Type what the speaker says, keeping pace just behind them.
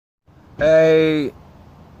Hey,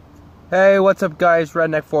 what's up guys?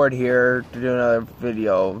 Redneck Ford here to do another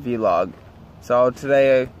video, vlog. So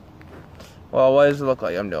today, well, what does it look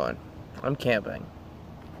like I'm doing? I'm camping.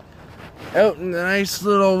 Out in the nice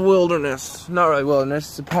little wilderness. Not really wilderness,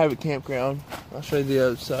 it's a private campground. I'll show you the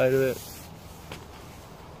other side of it.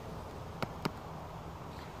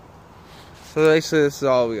 So basically this is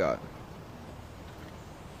all we got.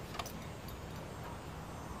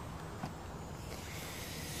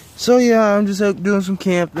 So yeah, I'm just out doing some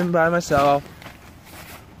camping by myself.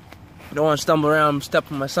 Don't want to stumble around and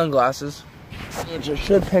step on my sunglasses, which I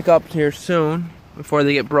should pick up here soon before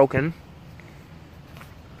they get broken.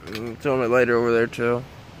 Throw my lighter over there too.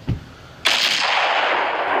 Who's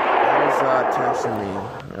that texting me?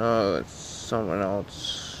 Oh, it's someone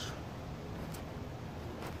else.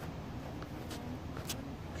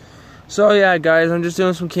 So yeah, guys, I'm just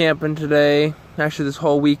doing some camping today. Actually, this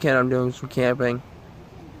whole weekend I'm doing some camping.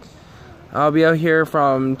 I'll be out here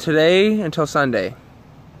from today until Sunday.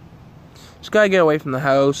 Just gotta get away from the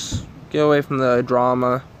house, get away from the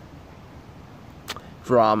drama.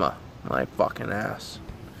 My fucking ass.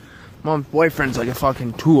 My boyfriend's like a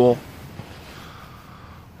fucking tool.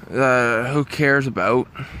 Who cares about?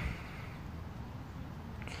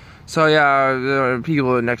 So yeah,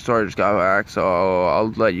 people next door just got back, so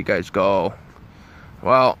I'll let you guys go.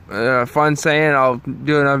 Well, fun saying. I'll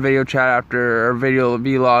do another video chat after, or video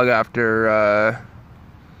vlog after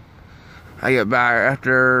I get back,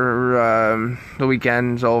 after the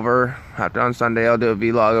weekend's over. After on Sunday, I'll do a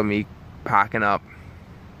vlog of me packing up.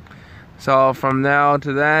 So from now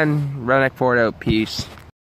to then, Redneck Ford out. Peace.